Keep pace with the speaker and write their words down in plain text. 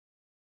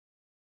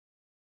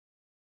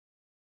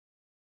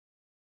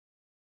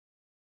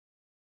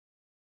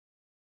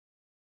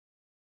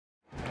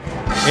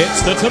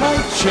It's The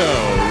Tonight Show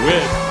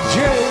with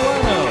Jay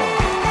Leno,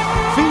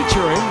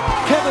 featuring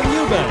Kevin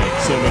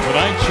Eubanks and The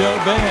Tonight Show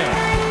Band.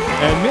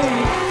 And me,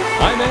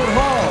 I'm Ed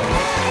Hall.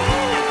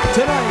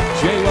 Tonight,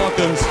 Jay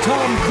welcomes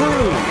Tom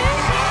Cruise,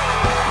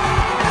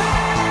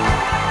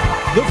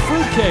 the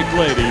Fruitcake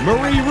Lady,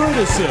 Marie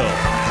Rudisill,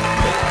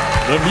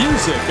 the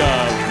music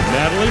of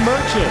Natalie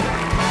Merchant,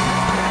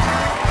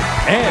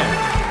 and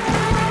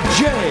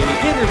Jay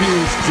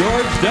interviews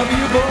George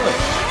W.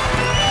 Bush.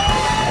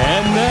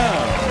 And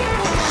now,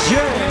 Jay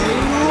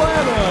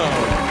Leno.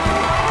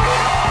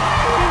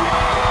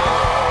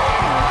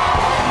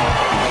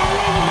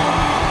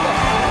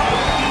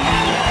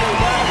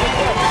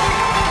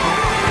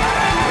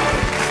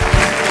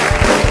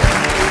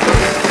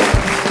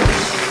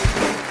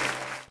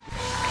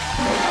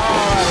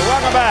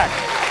 Welcome back.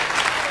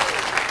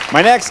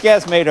 My next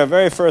guest made her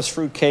very first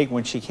fruitcake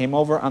when she came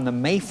over on the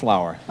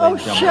Mayflower. Oh,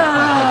 shut up.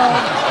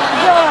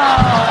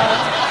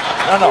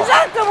 No. Is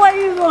that the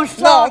way you're going to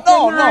start?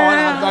 No,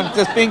 I'm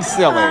just being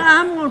silly.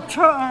 I'm going to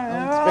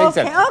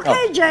try.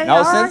 Okay, Jay.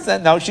 No, since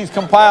then, no, she's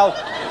compiled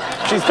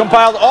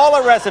all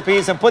the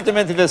recipes and put them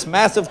into this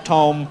massive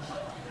tome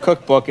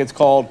cookbook. It's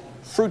called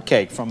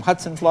Fruitcake. From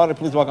Hudson, Florida,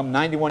 please welcome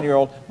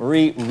 91-year-old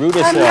Marie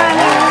Rudisill. 91,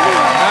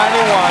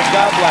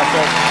 God bless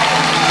her.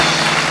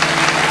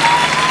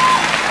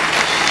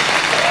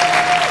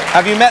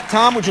 Have you met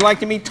Tom? Would you like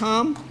to meet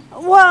Tom?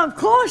 Well, of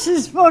course,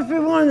 he's supposed to be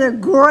one of the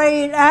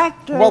great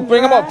actors. Well,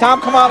 bring him up.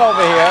 Tom, come on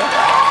over here.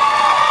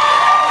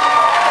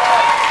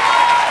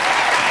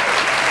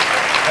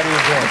 How do you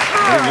do?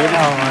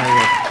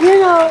 You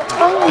know,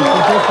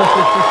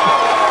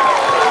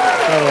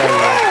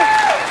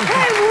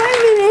 hey,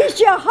 women, eat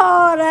your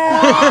heart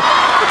out.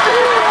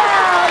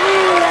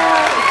 Eat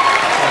out.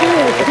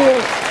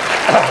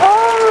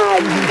 Oh, my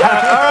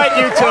God. All right,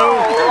 you two.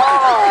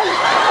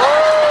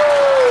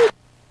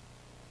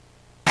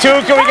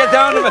 Can we get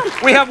down to the...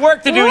 We have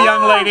work to do,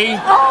 young lady.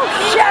 Oh,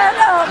 shut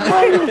up,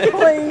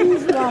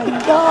 please, my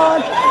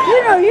God.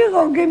 You know, you're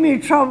going to give me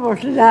trouble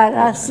tonight.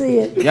 I see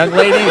it. Young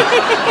lady,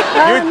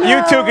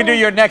 you two can do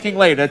your necking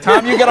later.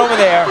 Tom, you get over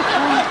there.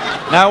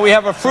 Now we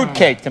have a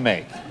fruitcake to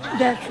make.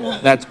 That's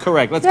right. That's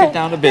correct. Let's get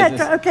down to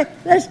business. Okay,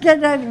 let's get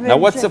down to business. Now,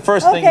 what's the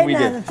first thing we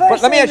do?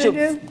 Let me ask you,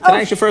 can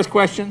I ask you first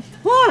question?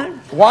 What?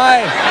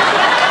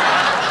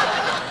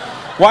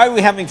 Why are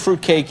we having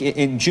fruitcake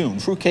in June?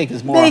 Fruitcake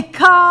is more...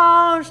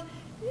 Because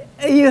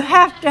you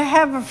have to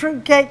have a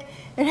fruitcake.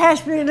 It has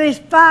to be at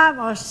least 5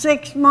 or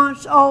 6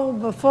 months old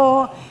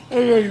before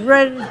it is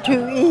ready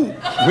to eat.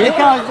 Really?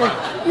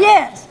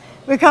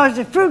 Because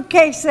the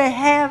fruitcakes they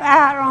have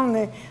out on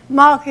the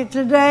market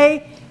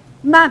today,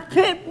 my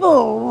pit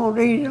bull won't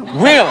eat them.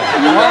 Really?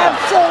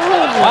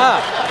 Absolutely.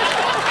 Wow.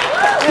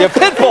 Your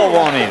pit bull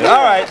won't eat it.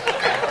 All right.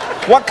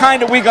 What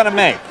kind are we going to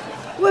make?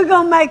 We're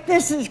going to make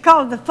this. It's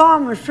called the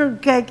farmer's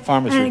fruitcake.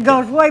 It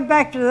goes way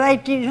back to the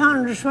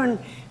 1800s when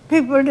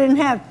people didn't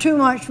have too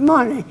much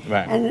money.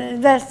 Right.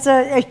 And that's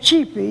a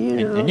cheapie, you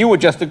know. And you were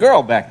just a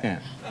girl back then.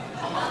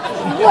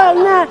 Well,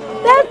 now,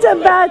 that's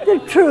about the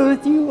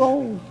truth, you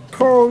old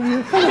crow.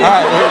 You come on. All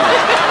right.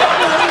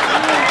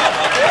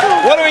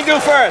 What do we do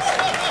first?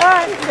 All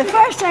right, the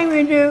first thing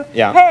we do,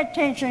 pay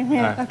attention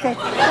here. Right. Okay.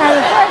 Now,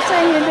 the first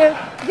thing you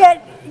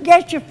do,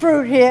 get your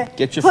fruit here.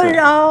 Get your fruit. fruit. Put it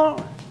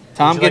all...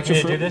 Tom, get your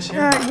fruit. Do this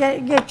here?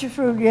 Get your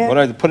fruit, yeah. What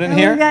do I put in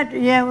here? We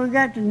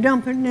got to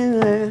dump it in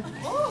there.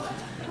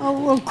 Oh,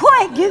 well,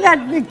 quick. You got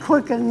to be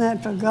quicker than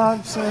that, for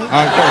God's sake. Okay.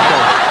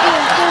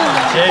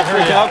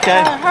 Hurry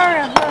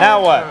up.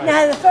 Now what?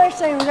 Now, the first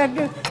thing we got to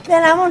do,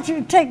 then I want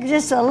you to take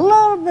just a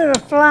little bit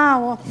of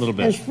flour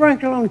and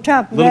sprinkle on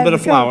top of that. A little bit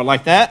of flour,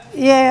 like that?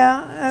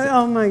 Yeah.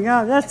 Oh, my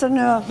God. That's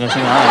enough. That's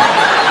all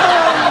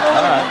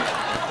right.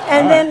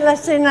 And then,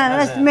 let's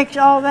mix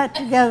all that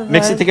together.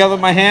 Mix it together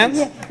with my hands?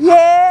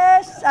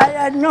 Yes.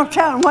 I no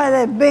telling where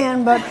they've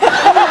been, but...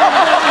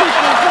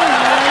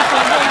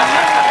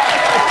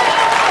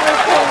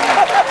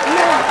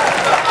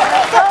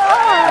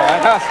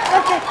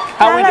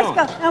 How we doing?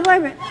 Go. Now, wait a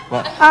minute.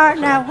 What? All right,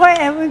 now, where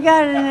have we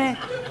got in there?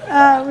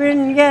 We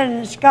didn't get in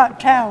the Scott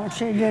towel,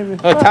 see, did we?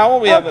 A towel?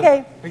 We have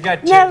We got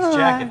Jake's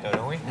jacket, though,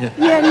 don't we?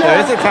 Yeah, no.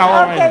 There's a towel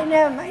right Okay,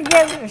 never mind.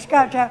 Give it a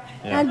Scott towel.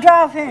 Yeah. Now,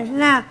 draw hands.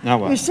 Now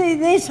what? You see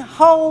these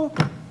whole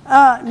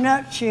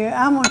nuts here,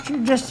 I want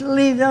you just to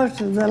leave those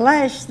to the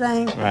last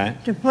thing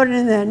to put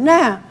in there.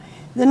 Now,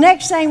 the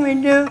next thing we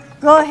do,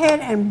 go ahead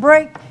and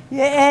break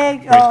your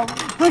egg, or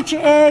put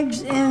your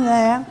eggs in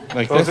there.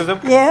 Like Both this? of them?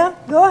 Yeah,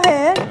 go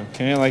ahead.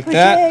 Okay, like Put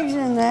that. your eggs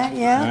in there,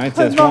 yeah. All right,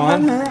 Put that's both one.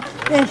 of them in there.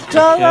 Then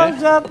stir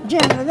those up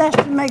gently. That's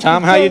to make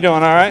Tom, the how you cake doing?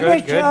 All right?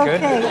 rich. Good. Okay.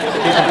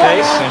 Keep the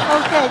pace.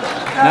 Okay.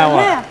 Now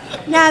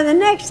what? Now, the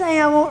next thing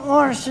I want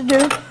us to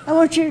do, I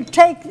want you to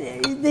take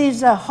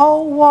these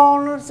whole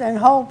walnuts and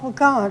whole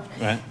pecans.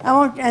 Right.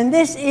 And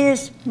this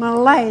is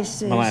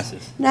molasses.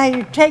 Molasses. Now,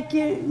 you take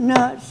your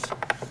nuts,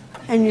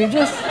 and you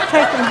just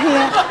take them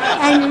here,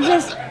 and you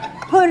just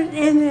put it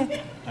in the...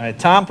 All right,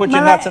 Tom, put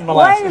your nuts in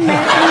molasses. Wait a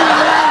minute.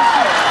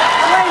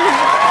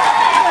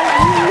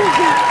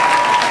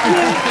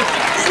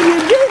 You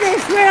do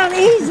this real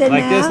easy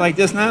now. Like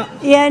this now?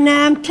 Yeah,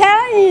 now I'm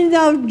telling you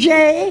though,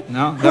 Jay,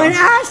 No, when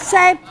I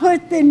say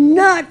put the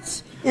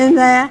nuts in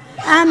there,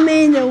 I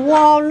mean the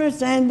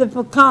walnuts and the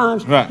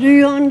pecans. Right. Do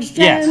you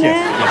understand Yes.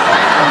 that?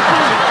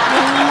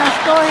 Okay. Let's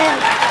go ahead.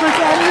 Put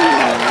that in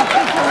there. Put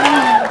that in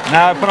there.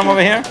 Now I put them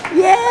over here?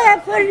 Yeah,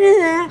 put it in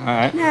there. All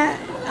right. Now,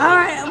 all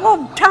right.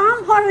 Well,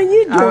 Tom, what are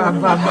you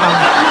doing?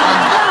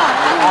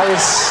 I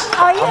was.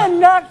 Are your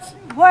nuts?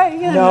 Where are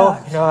your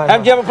nuts? No.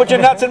 Haven't you ever put your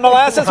nuts in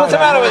molasses? What's the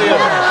matter with you?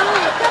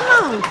 Come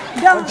on.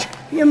 Don't.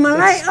 You're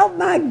Malay. Oh,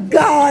 my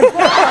God. Oh,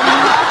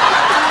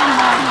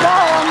 my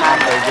God.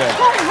 Very good.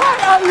 What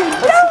are you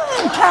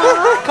doing, Tom?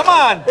 Come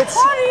on. What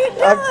are you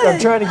doing? I'm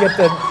trying to get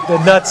the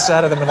nuts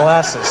out of the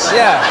molasses.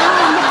 Yeah.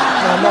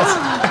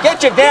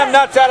 Get your damn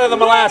nuts out of the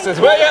molasses,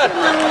 will you?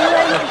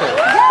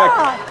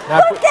 God,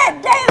 put that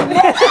damn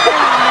nuts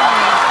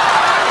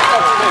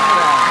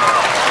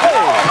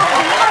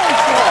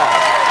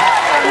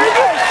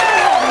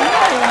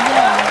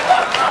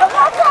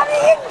What are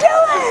you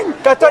doing?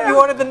 I thought you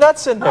wanted the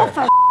nuts in there.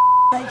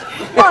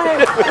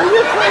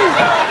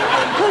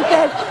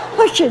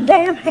 Put your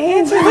damn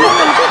hands in there.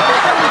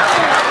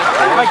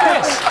 Like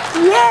this.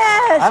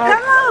 Yes,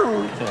 come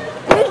on.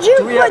 Did you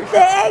put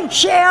the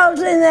eggshells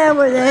in there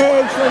with the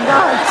eggs, for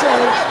God's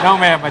sake? No,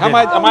 ma'am, I didn't.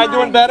 Am I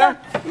doing better?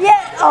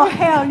 Yeah. Oh,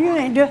 hell, you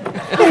ain't doing.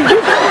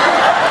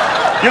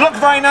 You look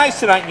very nice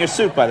tonight in your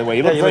suit, by the way.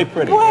 You look very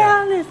pretty.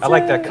 Well, it's I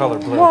like that color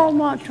blue.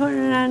 Walmart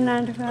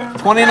 $29.95.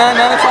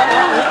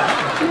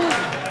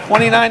 $29.95?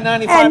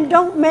 $29.95? And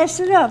don't mess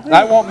it up.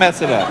 I won't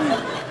mess it up.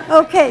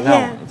 Okay, No.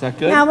 yeah. Is that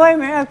good? Now, wait a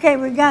minute. Okay,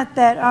 we got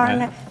that. All right.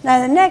 Yeah. Now,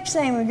 the next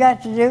thing we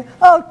got to do,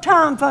 oh,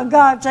 Tom, for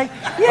God's sake,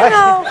 you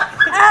know,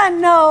 I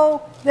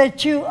know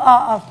that you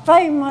are a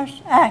famous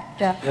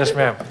actor. Yes,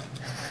 ma'am.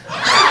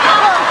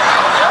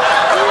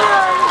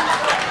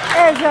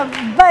 As a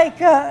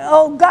baker,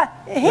 oh, God,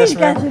 he's Yes,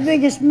 got ma'am. the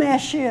biggest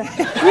mess here.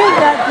 You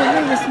got the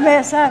biggest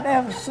mess I've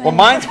ever seen. Well,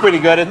 mine's pretty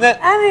good, isn't it?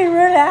 I mean,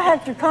 really, I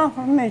have to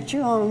compliment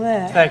you on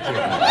that. Thank you.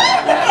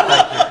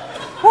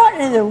 What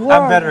in the world?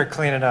 I'm better at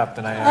cleaning up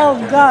than I am. Oh,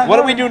 God. What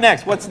do we do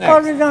next? What's What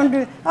are next? we going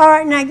to do? All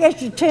right, now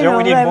get your tin Don't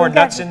we over need there. more We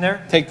got nuts to- in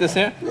there? Take this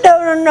here?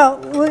 No.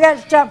 We got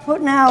to start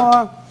putting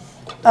our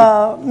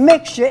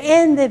mixture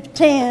in the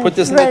tin. Put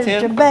this in the ready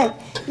tin? to bake.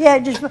 Yeah,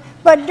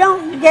 but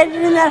don't get it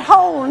in that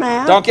hole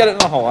now. Don't get it in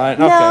the hole. All right.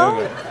 Okay. No,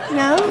 Okay.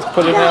 no.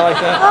 put it in there like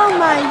that? Oh,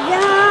 my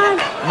God.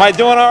 Am I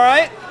doing all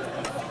right?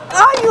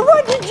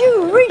 What did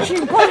you reach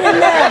and put in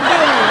there?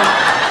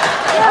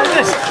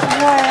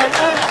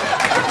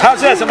 How's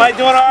this? Am I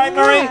doing all right,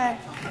 Marie?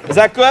 Is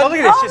that good? Look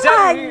at this. Oh, Is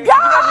that my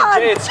God.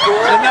 Jay at school?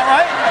 Isn't that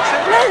right?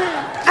 Listen,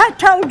 I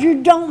told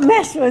you don't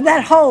mess with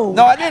that hole.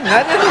 No, I didn't.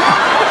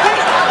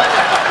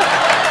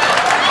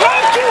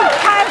 Can't you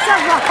pass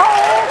up a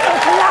hole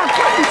without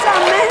putting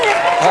some in it?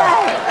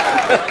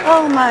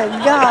 Oh, my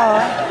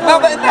God.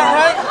 No, but isn't that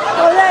right?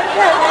 Well,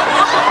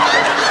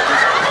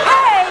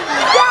 hey,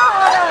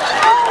 God!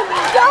 Oh,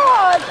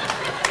 God!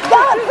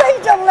 God,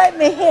 please don't let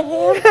me hit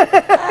him.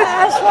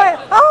 I swear.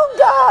 Oh,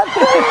 God!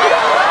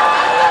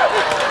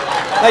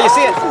 Now, you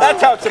see it?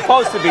 That's how it's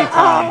supposed to be,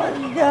 Tom.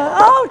 Oh,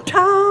 God. Oh,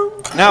 Tom.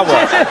 Now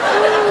what?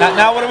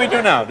 Now what do we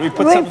do now? Do we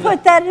put We something?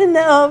 put that in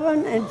the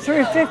oven at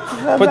 350 for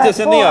Put about this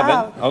in the 4 oven.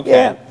 hours. Okay.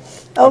 Yeah.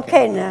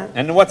 Okay, now.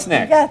 And what's You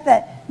next? got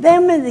that.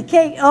 Them in the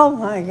cake. Oh,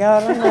 my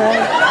God.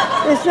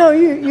 It's no,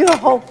 you're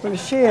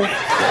hopeless here.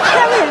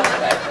 Come here.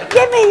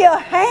 Give me your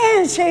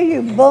hands here,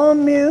 you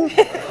bum, you.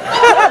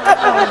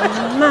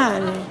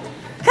 Almighty.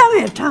 Come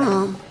here,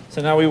 Tom.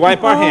 So now we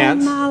wipe our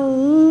hands. Oh,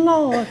 my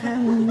Lord.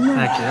 Have mercy.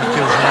 Thank you. That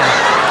feels nice.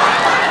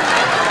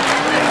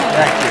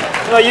 Thank you.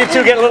 Well, you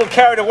two get a little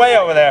carried away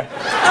over there.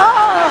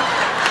 Oh,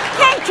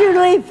 can't you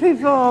leave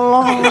people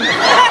alone?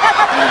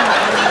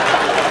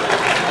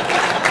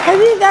 Have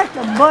you got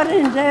the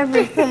buttons,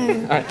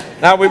 everything? All right.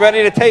 Now, are we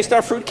ready to taste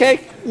our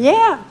fruitcake?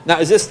 Yeah. Now,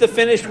 is this the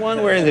finished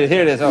one? Where is it?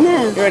 Here it is. Oh,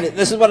 Yeah. here it is.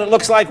 This is what it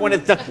looks like when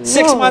it's done.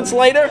 6 Whoa. months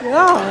later.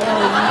 Oh,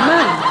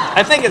 man.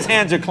 I think his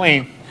hands are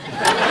clean.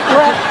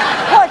 Well,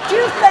 what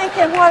you think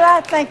and what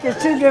I think is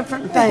two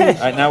different things.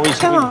 All right, now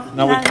Come on.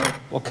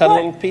 we'll cut a What?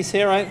 little piece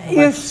here, right?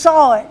 You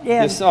saw it,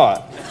 yeah. You saw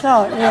it.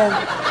 Saw it,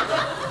 yeah.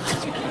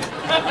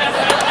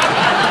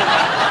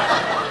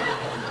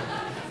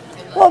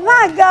 Well,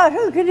 my God,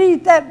 who could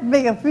eat that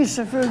big a piece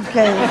of fruitcake?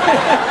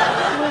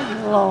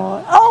 Good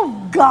Lord.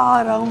 Oh,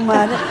 God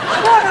almighty.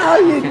 What are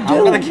you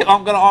doing?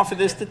 I'm gonna offer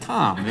this to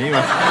Tom. Tom?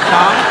 Let's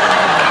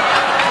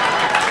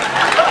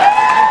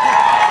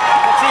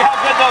see how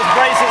good those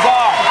braces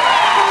are.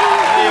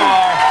 There you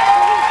are.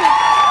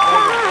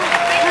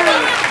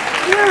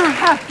 You don't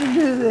have to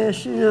do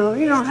this, you know.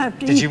 You don't have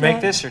to Did eat you make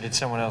that. this or did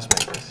someone else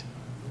make this?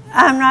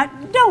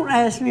 Don't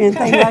ask me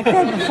anything like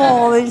that before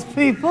all these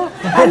people.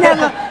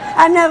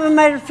 I never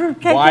made a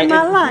fruitcake Why? in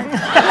my life.